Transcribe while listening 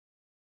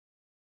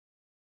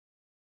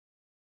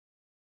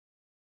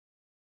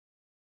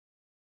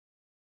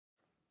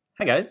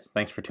Hi guys,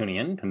 thanks for tuning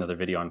in to another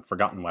video on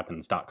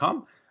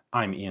ForgottenWeapons.com.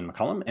 I'm Ian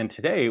McCullum, and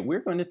today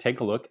we're going to take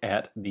a look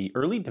at the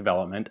early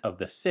development of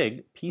the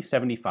SIG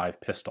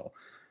P75 pistol.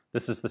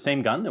 This is the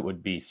same gun that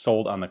would be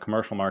sold on the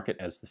commercial market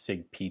as the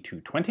SIG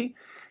P220,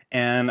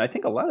 and I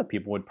think a lot of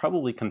people would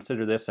probably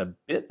consider this a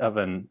bit of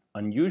an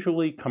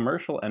unusually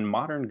commercial and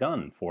modern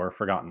gun for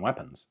Forgotten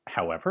Weapons.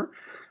 However,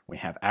 we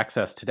have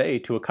access today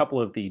to a couple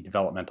of the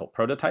developmental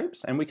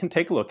prototypes, and we can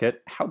take a look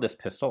at how this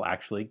pistol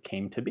actually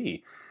came to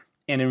be.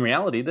 And in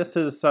reality, this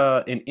is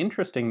an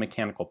interesting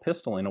mechanical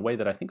pistol in a way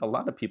that I think a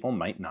lot of people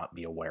might not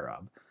be aware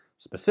of.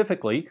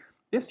 Specifically,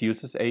 this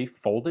uses a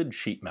folded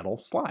sheet metal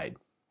slide.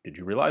 Did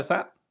you realize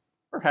that?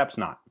 Perhaps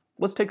not.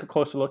 Let's take a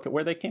closer look at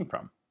where they came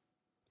from.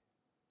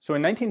 So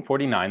in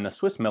 1949, the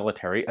Swiss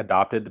military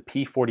adopted the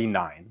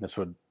P49. This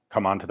would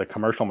come onto the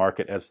commercial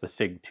market as the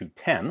SIG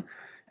 210,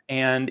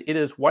 and it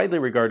is widely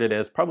regarded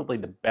as probably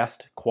the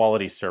best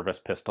quality service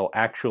pistol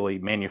actually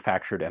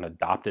manufactured and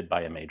adopted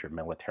by a major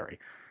military.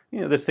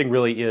 This thing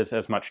really is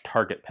as much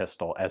target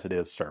pistol as it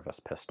is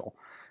service pistol.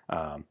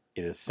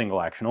 It is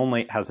single action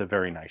only, it has a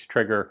very nice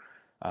trigger,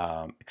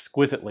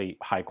 exquisitely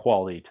high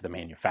quality to the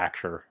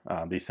manufacturer.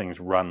 These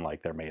things run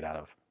like they're made out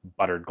of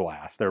buttered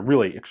glass. They're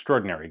really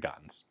extraordinary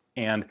guns.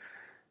 And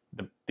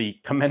the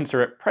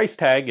commensurate price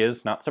tag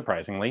is, not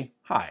surprisingly,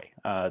 high.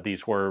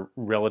 These were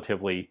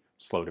relatively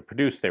slow to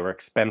produce. They were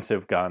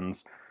expensive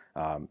guns,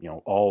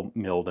 all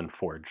milled and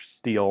forged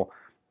steel.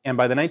 And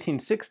by the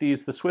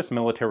 1960s, the Swiss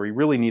military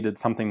really needed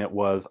something that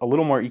was a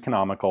little more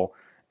economical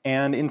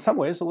and in some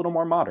ways a little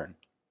more modern.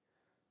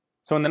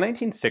 So in the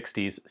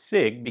 1960s,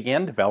 SIG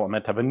began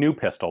development of a new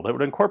pistol that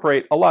would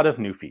incorporate a lot of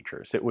new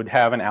features. It would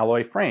have an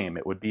alloy frame.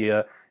 It would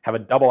have a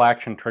double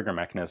action trigger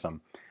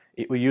mechanism.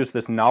 It would use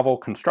this novel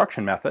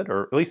construction method,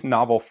 or at least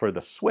novel for the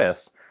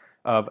Swiss,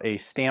 of a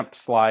stamped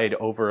slide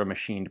over a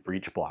machined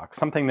breech block.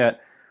 Something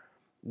that,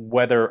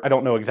 I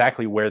don't know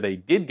exactly where they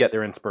did get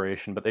their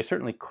inspiration, but they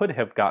certainly could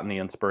have gotten the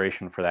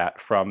inspiration for that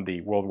from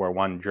the World War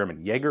I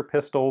German Jaeger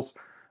pistols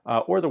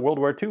or the World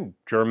War II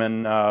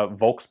German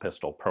Volks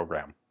pistol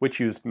program, which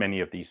used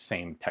many of these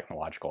same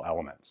technological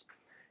elements.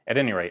 At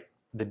any rate,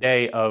 the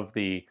day of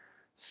the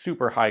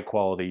super high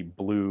quality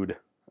blued,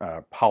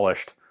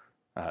 polished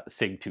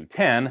SIG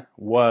 210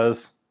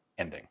 was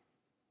ending.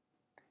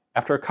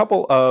 After a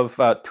couple of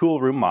tool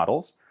room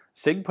models,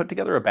 SIG put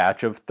together a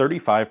batch of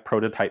 35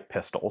 prototype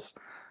pistols,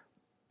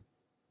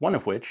 one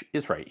of which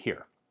is right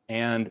here.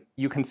 And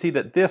you can see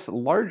that this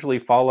largely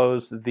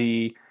follows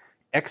the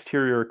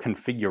exterior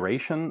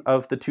configuration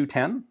of the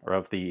 210, or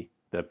of the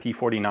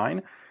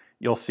P49.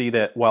 You'll see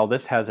that while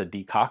this has a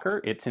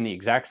decocker, it's in the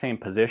exact same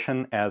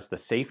position as the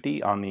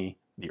safety on the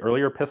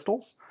earlier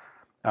pistols.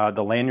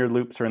 The lanyard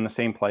loops are in the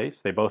same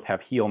place. They both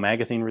have heel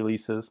magazine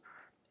releases,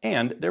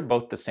 and they're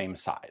both the same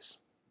size.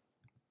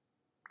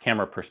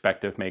 Camera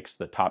perspective makes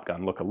the Top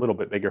Gun look a little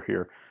bit bigger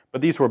here,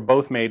 but these were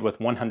both made with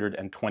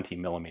 120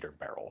 millimeter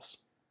barrels.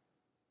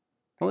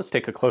 Now let's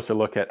take a closer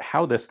look at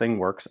how this thing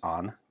works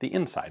on the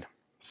inside.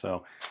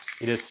 So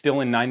it is still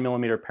in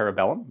 9mm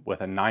parabellum with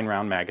a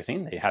 9-round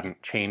magazine. They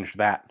hadn't changed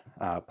that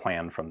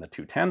plan from the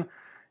 210.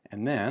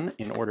 And then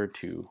in order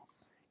to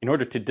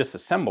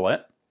disassemble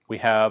it, we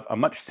have a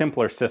much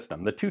simpler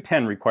system. The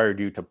 210 required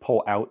you to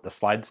pull out the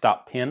slide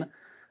stop pin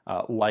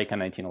like a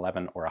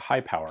 1911 or a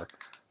high power.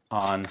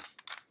 On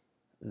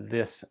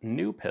this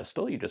new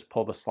pistol, you just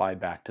pull the slide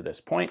back to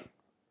this point,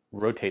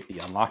 rotate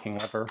the unlocking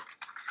lever,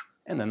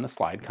 and then the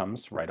slide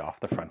comes right off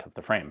the front of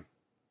the frame.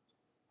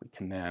 We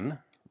can then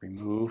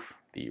remove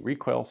the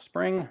recoil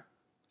spring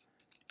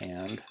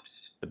and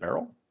the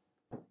barrel.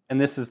 And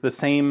this is the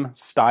same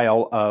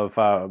style of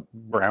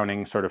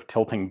Browning sort of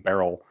tilting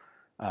barrel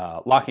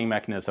locking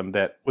mechanism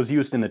that was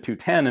used in the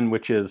 210 and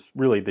which is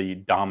really the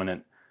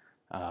dominant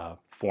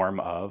form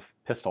of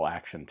pistol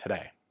action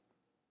today.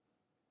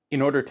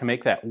 In order to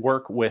make that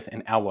work with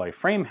an alloy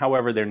frame,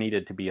 however, there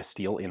needed to be a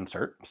steel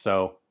insert.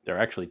 So there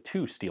are actually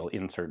two steel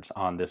inserts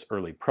on this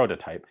early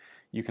prototype.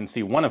 You can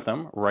see one of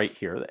them right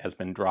here that has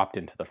been dropped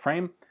into the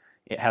frame.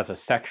 It has a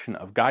section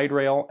of guide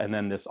rail, and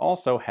then this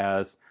also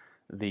has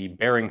the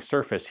bearing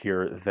surface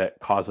here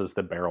that causes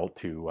the barrel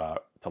to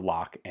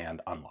lock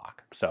and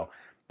unlock. So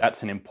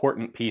that's an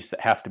important piece that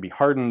has to be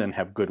hardened and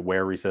have good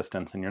wear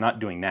resistance, and you're not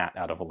doing that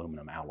out of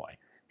aluminum alloy,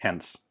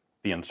 hence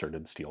the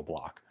inserted steel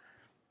block.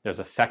 There's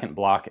a second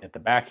block at the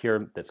back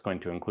here that's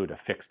going to include a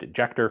fixed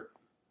ejector.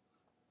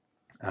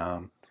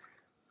 And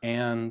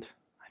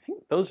I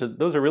think those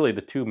are really the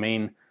two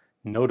main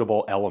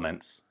notable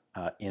elements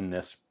in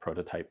this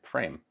prototype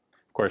frame.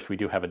 Of course, we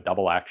do have a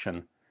double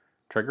action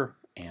trigger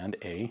and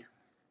a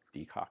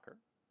decocker.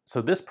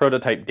 So this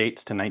prototype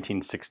dates to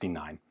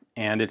 1969.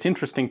 And it's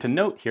interesting to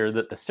note here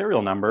that the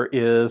serial number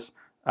is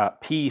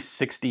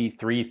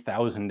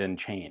P63,000 and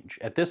change.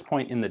 At this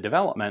point in the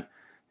development,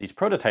 these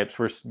prototypes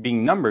were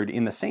being numbered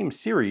in the same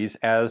series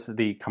as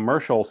the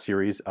commercial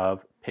series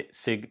of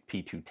SIG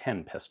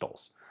P210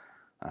 pistols.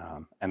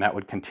 And that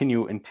would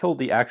continue until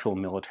the actual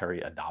military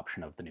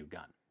adoption of the new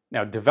gun.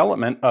 Now,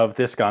 development of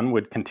this gun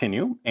would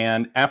continue,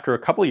 and after a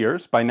couple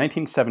years, by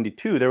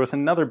 1972, there was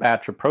another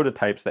batch of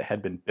prototypes that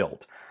had been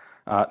built.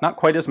 Not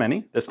quite as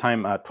many, this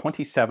time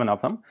 27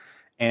 of them,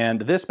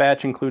 and this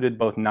batch included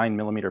both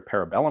 9mm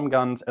parabellum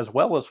guns as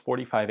well as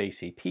 45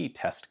 ACP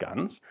test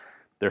guns.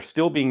 They're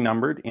still being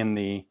numbered in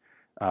the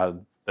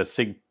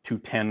SIG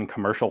 210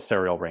 commercial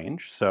serial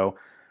range, so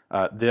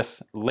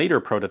this later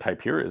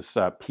prototype here is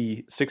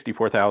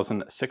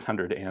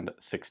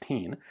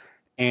P64616,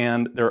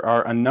 and there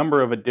are a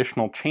number of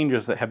additional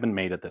changes that have been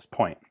made at this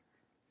point.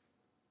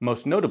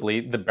 Most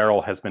notably, the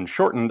barrel has been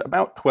shortened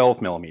about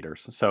 12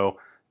 millimeters. So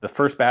the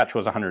first batch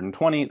was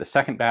 120, the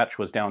second batch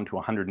was down to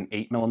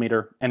 108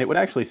 millimeter, and it would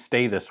actually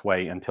stay this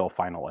way until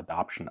final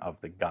adoption of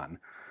the gun.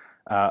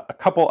 A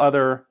couple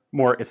other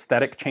more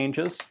aesthetic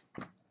changes.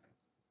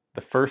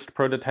 The first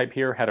prototype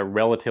here had a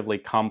relatively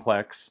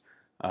complex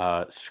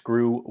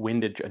screw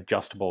windage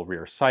adjustable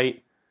rear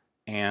sight,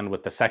 and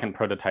with the second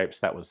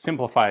prototypes that was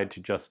simplified to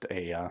just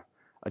a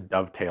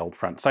dovetailed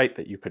front sight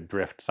that you could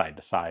drift side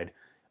to side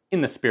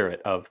in the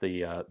spirit of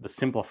the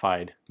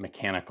simplified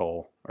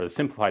mechanical or the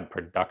simplified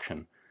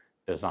production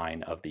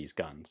design of these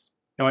guns.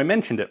 Now, I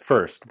mentioned at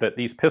first that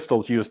these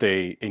pistols used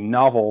a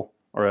novel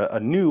or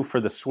a new for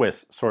the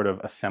Swiss sort of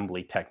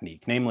assembly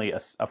technique, namely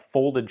a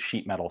folded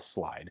sheet metal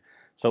slide.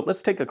 So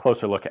let's take a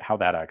closer look at how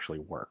that actually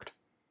worked.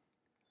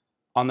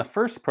 On the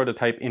first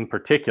prototype in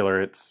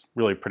particular, it's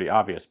really pretty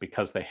obvious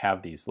because they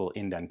have these little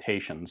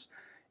indentations.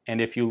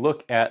 And if you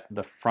look at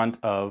the front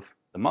of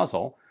the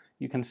muzzle,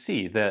 you can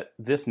see that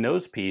this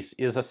nose piece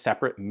is a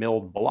separate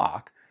milled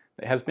block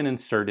that has been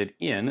inserted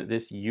in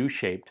this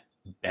U-shaped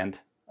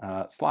bent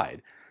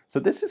slide. So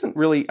this isn't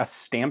really a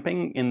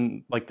stamping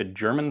in like the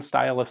German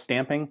style of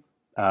stamping,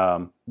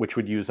 which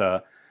would use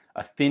a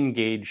thin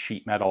gauge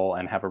sheet metal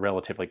and have a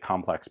relatively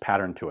complex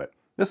pattern to it.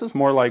 This is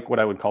more like what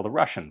I would call the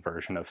Russian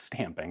version of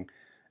stamping,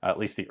 at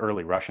least the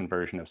early Russian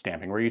version of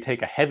stamping, where you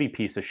take a heavy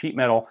piece of sheet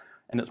metal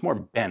and it's more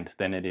bent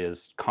than it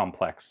is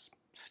complex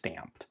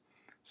stamped.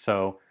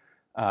 So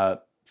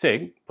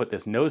SIG put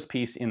this nose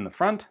piece in the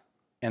front,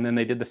 and then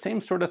they did the same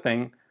sort of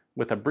thing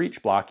with a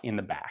breech block in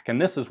the back.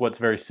 And this is what's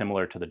very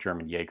similar to the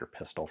German Jaeger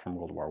pistol from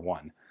World War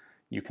I.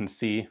 You can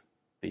see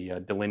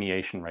the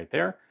delineation right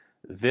there.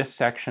 This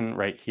section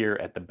right here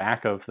at the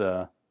back of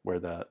where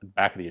the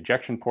back of the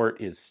ejection port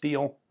is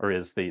steel, or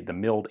is the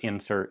milled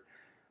insert.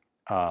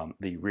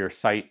 The rear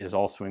sight is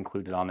also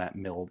included on that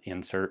milled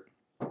insert.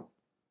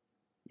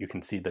 You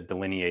can see the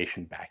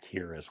delineation back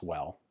here as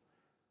well.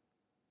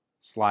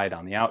 Slide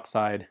on the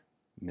outside,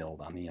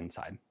 milled on the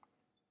inside.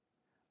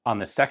 On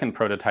the second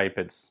prototype,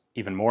 it's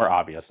even more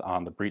obvious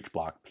on the breech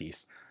block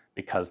piece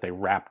because they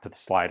wrapped the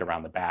slide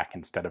around the back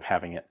instead of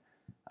having it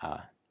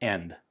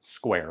end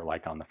square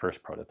like on the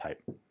first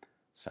prototype.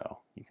 So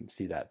you can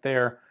see that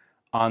there.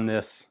 On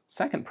this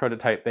second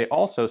prototype, they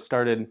also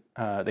started,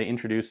 they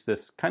introduced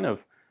this kind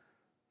of,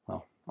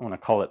 well, I want to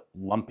call it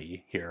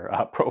lumpy here,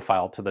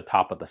 profile to the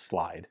top of the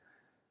slide.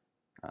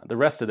 The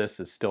rest of this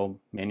is still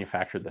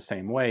manufactured the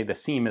same way. The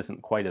seam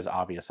isn't quite as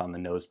obvious on the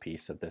nose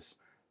piece of this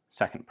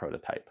second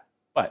prototype,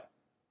 but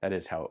that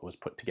is how it was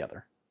put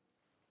together.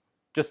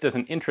 Just as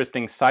an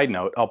interesting side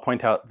note, I'll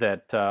point out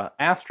that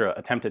Astra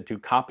attempted to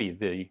copy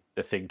the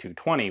SIG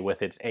 220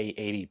 with its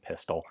A80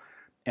 pistol,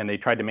 and they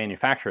tried to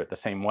manufacture it the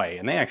same way.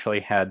 And they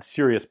actually had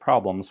serious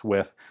problems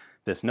with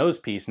this nose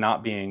piece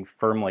not being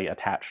firmly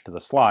attached to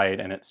the slide,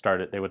 and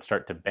they would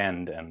start to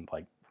bend and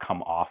like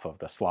come off of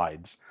the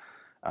slides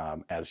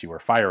as you were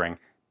firing.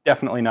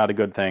 Definitely not a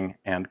good thing,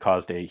 and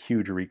caused a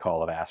huge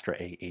recall of Astra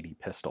A80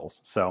 pistols.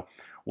 So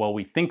while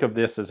we think of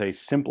this as a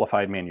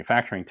simplified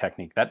manufacturing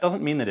technique, that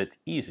doesn't mean that it's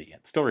easy.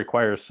 It still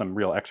requires some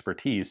real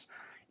expertise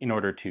in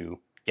order to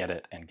get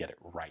it and get it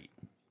right.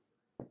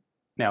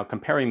 Now,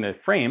 comparing the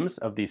frames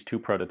of these two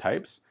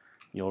prototypes,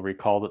 you'll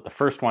recall that the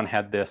first one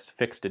had this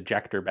fixed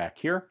ejector back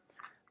here.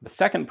 The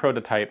second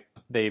prototype,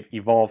 they've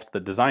evolved the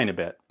design a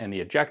bit, and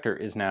the ejector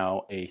is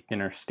now a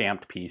thinner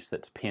stamped piece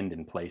that's pinned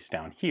in place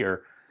down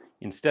here,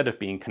 instead of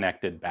being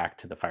connected back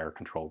to the fire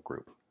control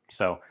group.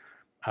 So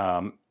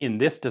in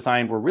this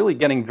design, we're really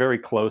getting very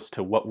close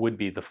to what would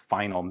be the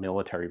final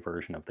military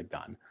version of the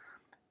gun.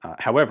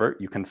 However,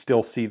 you can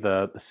still see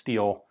the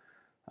steel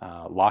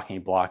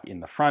locking block in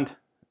the front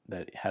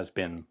that has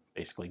been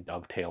basically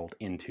dovetailed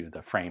into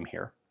the frame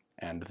here,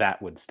 and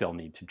that would still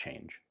need to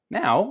change.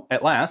 Now,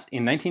 at last,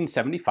 in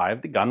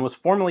 1975, the gun was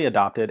formally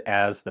adopted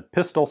as the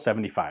Pistol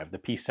 75, the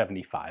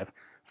P75,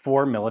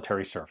 for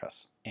military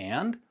service.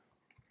 And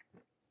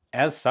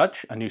as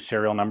such, a new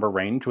serial number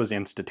range was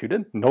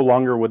instituted. No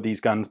longer would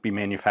these guns be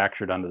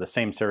manufactured under the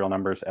same serial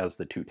numbers as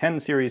the 210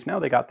 series. Now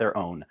they got their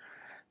own.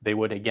 They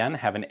would again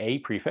have an A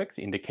prefix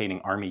indicating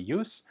Army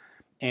use,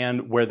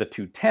 and where the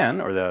 210,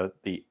 or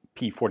the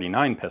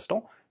P49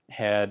 pistol,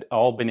 had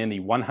all been in the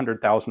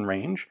 100,000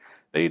 range,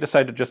 they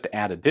decided just to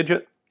add a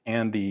digit,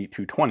 and the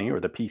 220, or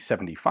the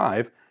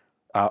P75,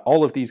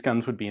 all of these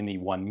guns would be in the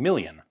 1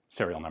 million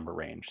serial number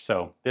range.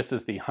 So this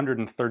is the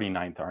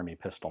 139th Army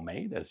pistol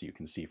made, as you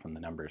can see from the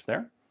numbers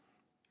there.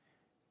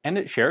 And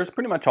it shares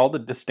pretty much all the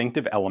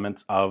distinctive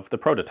elements of the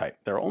prototype.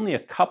 There are only a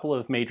couple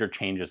of major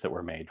changes that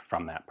were made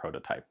from that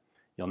prototype.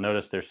 You'll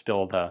notice there's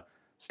still the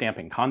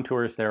stamping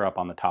contours there up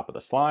on the top of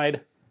the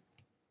slide.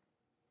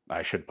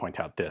 I should point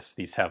out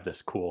these have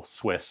this cool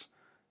Swiss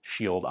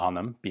shield on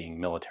them, being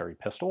military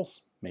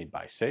pistols made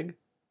by SIG.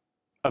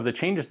 Of the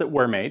changes that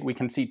were made, we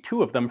can see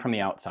two of them from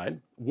the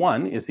outside.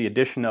 One is the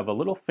addition of a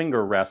little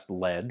finger rest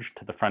ledge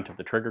to the front of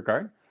the trigger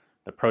guard.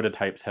 The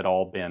prototypes had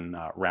all been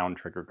round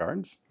trigger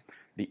guards.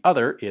 The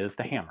other is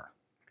the hammer.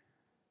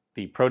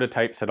 The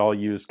prototypes had all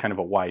used kind of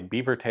a wide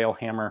beaver tail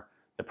hammer.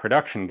 The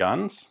production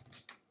guns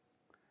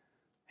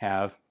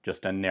have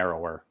just a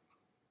narrower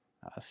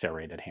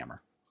serrated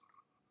hammer.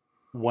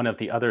 One of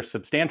the other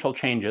substantial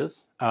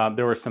changes,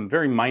 there were some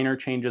very minor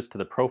changes to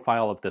the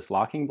profile of this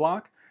locking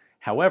block.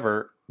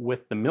 However,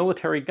 with the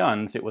military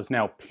guns, it was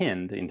now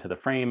pinned into the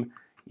frame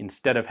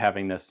instead of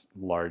having this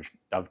large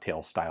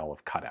dovetail style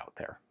of cutout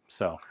there.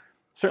 So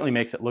certainly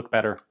makes it look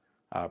better.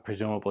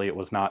 Presumably it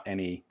was not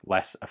any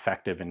less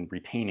effective in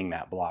retaining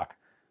that block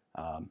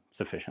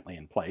sufficiently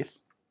in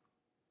place.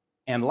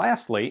 And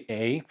lastly,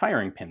 a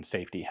firing pin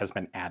safety has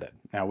been added.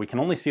 Now we can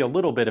only see a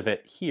little bit of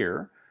it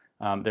here.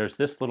 There's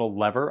this little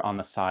lever on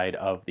the side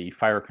of the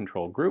fire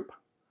control group.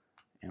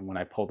 And when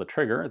I pull the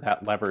trigger,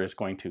 that lever is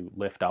going to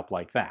lift up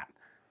like that.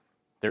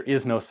 There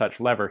is no such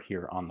lever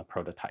here on the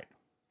prototype.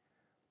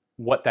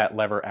 What that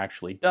lever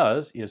actually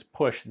does is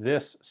push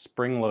this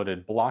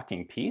spring-loaded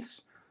blocking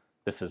piece,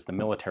 this is the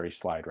military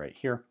slide right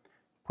here,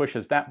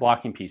 pushes that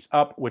blocking piece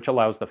up, which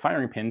allows the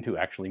firing pin to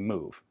actually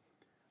move.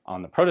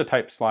 On the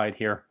prototype slide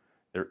here,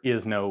 there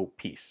is no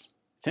piece.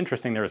 It's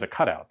interesting there is a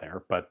cutout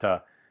there,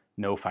 but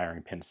no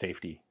firing pin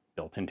safety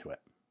built into it.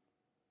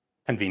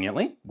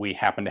 Conveniently, we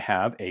happen to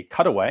have a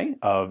cutaway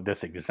of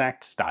this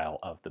exact style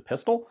of the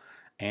pistol,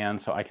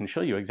 and so I can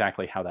show you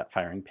exactly how that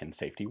firing pin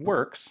safety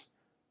works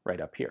right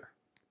up here.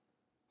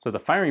 So the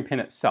firing pin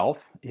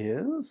itself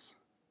is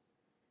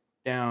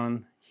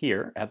down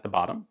here at the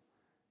bottom,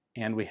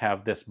 and we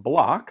have this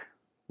block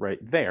right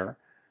there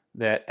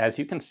that, as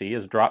you can see,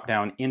 is dropped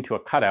down into a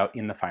cutout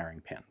in the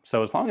firing pin.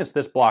 So as long as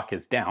this block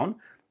is down,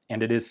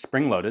 and it is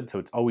spring-loaded, so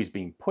it's always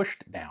being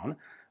pushed down,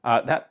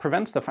 that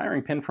prevents the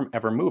firing pin from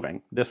ever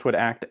moving. This would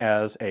act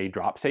as a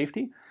drop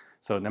safety,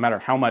 so no matter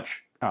how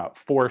much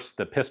force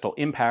the pistol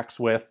impacts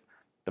with,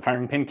 the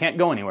firing pin can't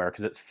go anywhere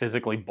because it's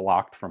physically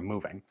blocked from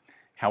moving.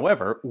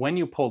 However, when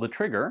you pull the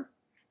trigger,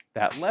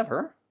 that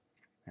lever,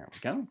 there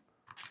we go,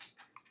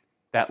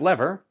 that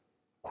lever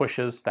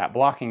pushes that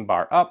blocking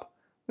bar up,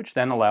 which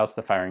then allows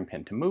the firing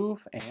pin to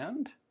move,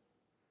 and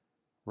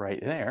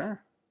right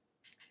there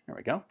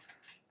we go.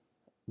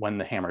 When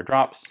the hammer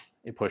drops,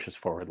 it pushes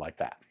forward like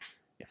that.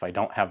 If I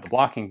don't have the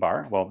blocking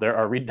bar, well, there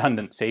are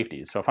redundant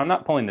safeties. So if I'm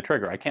not pulling the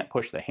trigger, I can't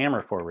push the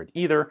hammer forward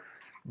either,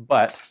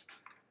 but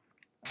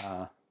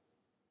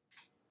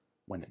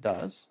when it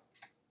does,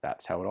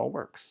 that's how it all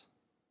works.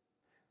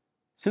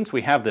 Since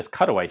we have this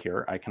cutaway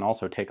here, I can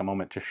also take a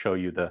moment to show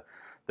you the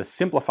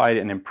simplified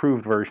and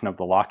improved version of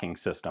the locking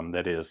system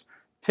that is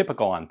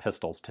typical on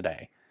pistols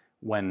today.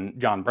 When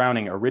John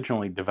Browning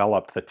originally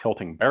developed the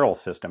tilting barrel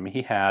system,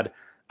 he had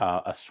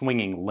a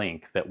swinging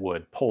link that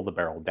would pull the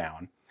barrel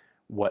down.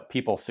 What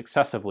people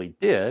successively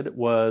did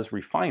was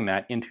refine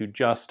that into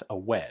just a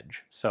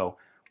wedge. So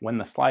when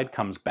the slide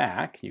comes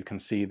back, you can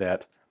see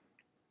that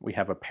we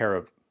have a pair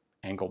of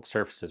angled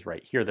surfaces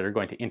right here that are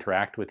going to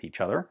interact with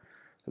each other.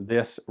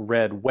 This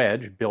red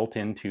wedge built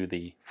into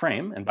the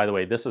frame, and by the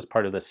way, this is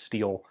part of the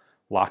steel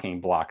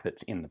locking block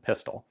that's in the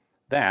pistol,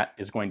 that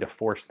is going to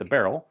force the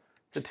barrel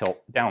to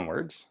tilt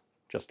downwards,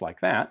 just like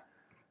that.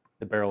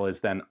 The barrel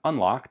is then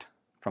unlocked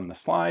from the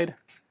slide,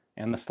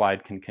 and the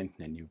slide can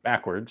continue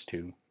backwards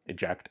to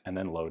eject and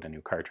then load a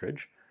new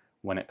cartridge.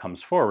 When it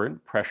comes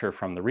forward, pressure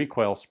from the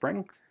recoil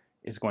spring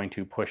is going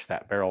to push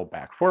that barrel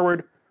back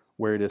forward,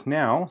 where it is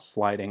now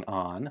sliding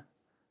on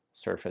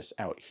surface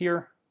out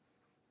here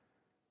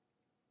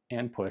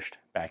and pushed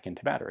back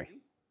into battery.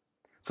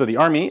 So the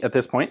Army at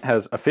this point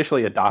has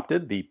officially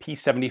adopted the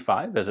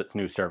P75 as its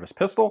new service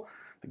pistol.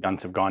 The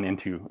guns have gone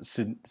into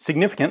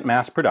significant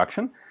mass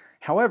production.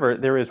 However,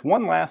 there is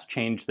one last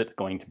change that's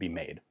going to be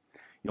made.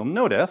 You'll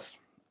notice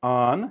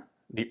on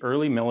the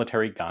early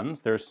military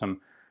guns, there's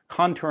some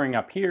contouring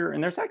up here,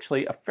 and there's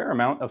actually a fair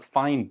amount of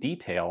fine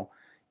detail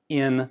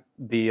in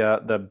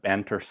the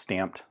bent or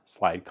stamped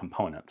slide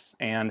components.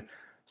 And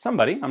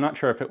somebody, I'm not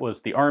sure if it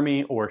was the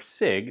Army or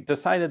SIG,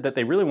 decided that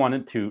they really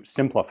wanted to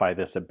simplify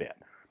this a bit.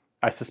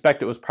 I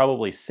suspect it was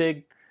probably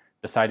SIG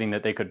deciding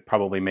that they could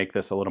probably make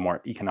this a little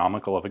more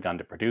economical of a gun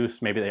to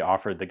produce. Maybe they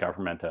offered the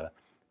government a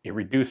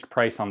reduced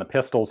price on the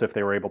pistols if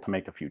they were able to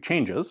make a few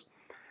changes.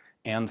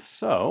 And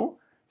so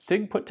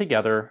SIG put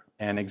together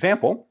an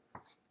example,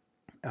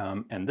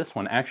 and this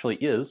one actually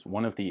is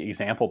one of the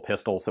example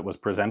pistols that was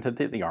presented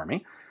to the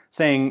Army,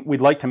 saying we'd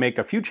like to make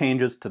a few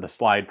changes to the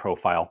slide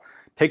profile.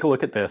 Take a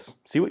look at this,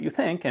 see what you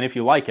think, and if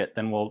you like it,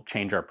 then we'll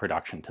change our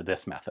production to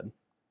this method.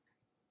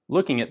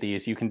 Looking at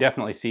these, you can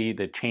definitely see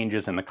the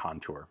changes in the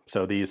contour.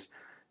 So these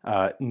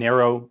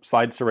Narrow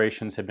slide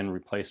serrations have been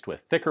replaced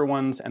with thicker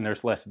ones, and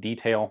there's less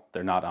detail.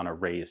 They're not on a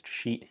raised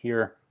sheet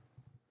here.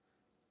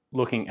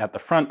 Looking at the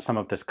front, some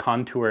of this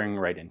contouring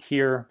right in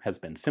here has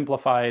been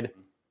simplified.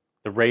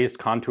 The raised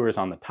contours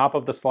on the top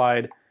of the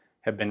slide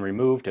have been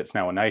removed. It's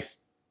now a nice,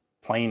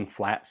 plain,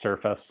 flat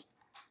surface.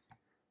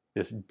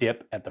 This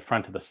dip at the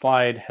front of the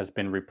slide has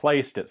been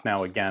replaced. It's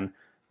now, again,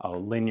 a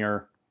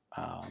linear,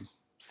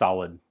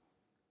 solid,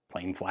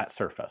 plain, flat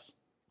surface.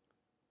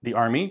 The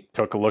Army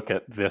took a look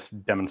at this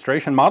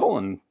demonstration model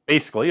and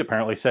basically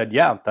apparently said,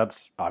 yeah,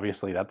 that's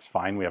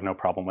fine, we have no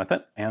problem with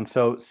it. And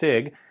so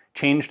SIG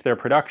changed their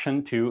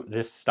production to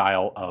this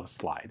style of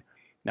slide.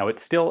 Now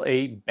it's still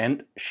a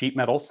bent sheet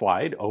metal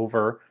slide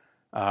over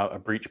a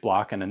breech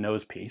block and a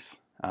nose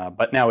piece,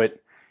 but now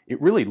it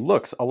really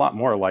looks a lot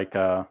more like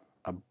a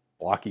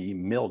blocky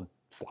milled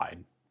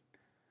slide.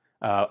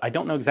 I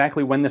don't know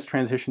exactly when this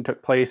transition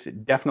took place.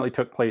 It definitely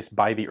took place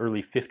by the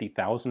early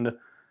 50,000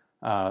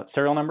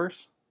 serial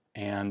numbers.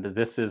 And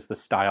this is the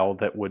style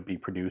that would be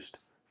produced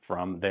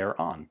from there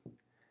on.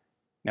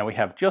 Now we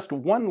have just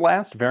one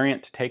last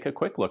variant to take a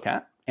quick look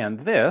at, and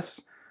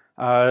this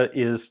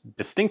is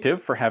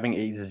distinctive for having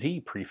a Z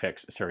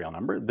prefix serial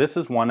number. This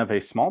is one of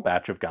a small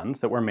batch of guns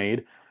that were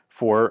made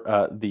for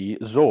the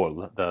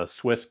Zoll, the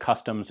Swiss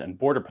Customs and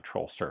Border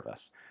Patrol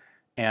Service.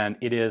 And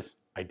it is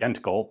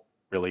identical,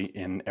 really,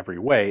 in every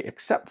way,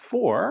 except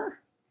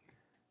for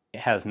it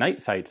has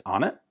night sights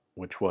on it,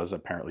 which was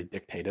apparently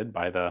dictated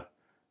by the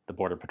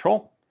Border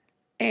Patrol,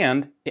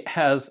 and it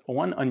has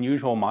one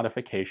unusual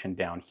modification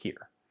down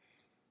here.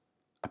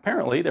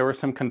 Apparently there were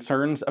some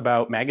concerns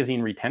about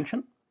magazine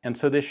retention, and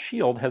so this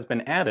shield has been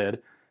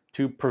added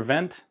to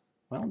prevent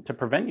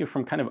you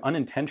from kind of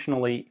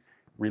unintentionally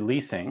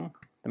releasing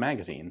the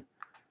magazine.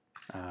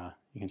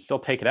 You can still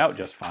take it out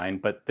just fine,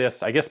 but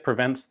this, I guess,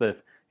 prevents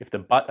if the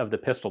butt of the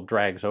pistol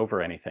drags over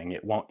anything,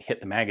 it won't hit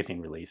the magazine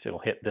release, it'll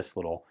hit this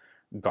little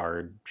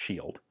guard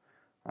shield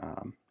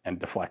and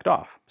deflect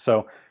off.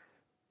 So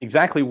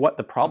exactly what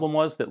the problem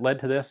was that led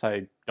to this,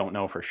 I don't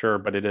know for sure,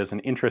 but it is an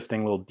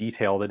interesting little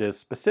detail that is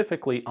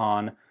specifically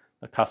on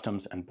the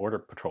Customs and Border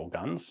Patrol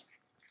guns,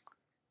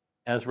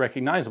 as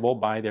recognizable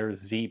by their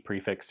Z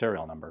prefix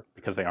serial number,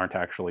 because they aren't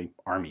actually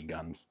Army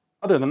guns.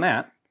 Other than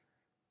that,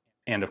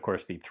 and of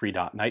course the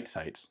 3-dot night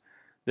sights,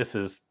 this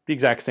is the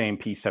exact same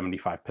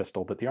P75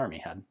 pistol that the Army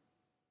had.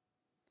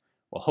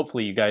 Well,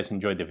 hopefully you guys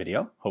enjoyed the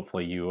video.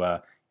 Hopefully you,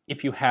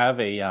 if you have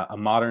a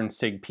modern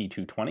SIG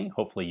P220,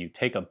 hopefully you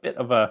take a bit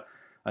of a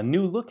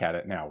new look at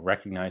it now,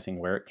 recognizing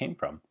where it came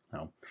from.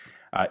 So,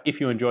 if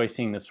you enjoy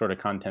seeing this sort of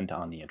content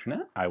on the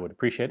internet, I would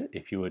appreciate it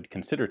if you would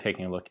consider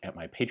taking a look at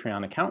my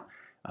Patreon account.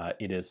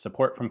 It is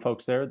support from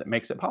folks there that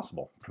makes it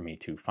possible for me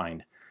to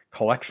find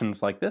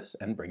collections like this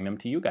and bring them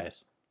to you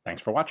guys.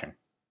 Thanks for watching.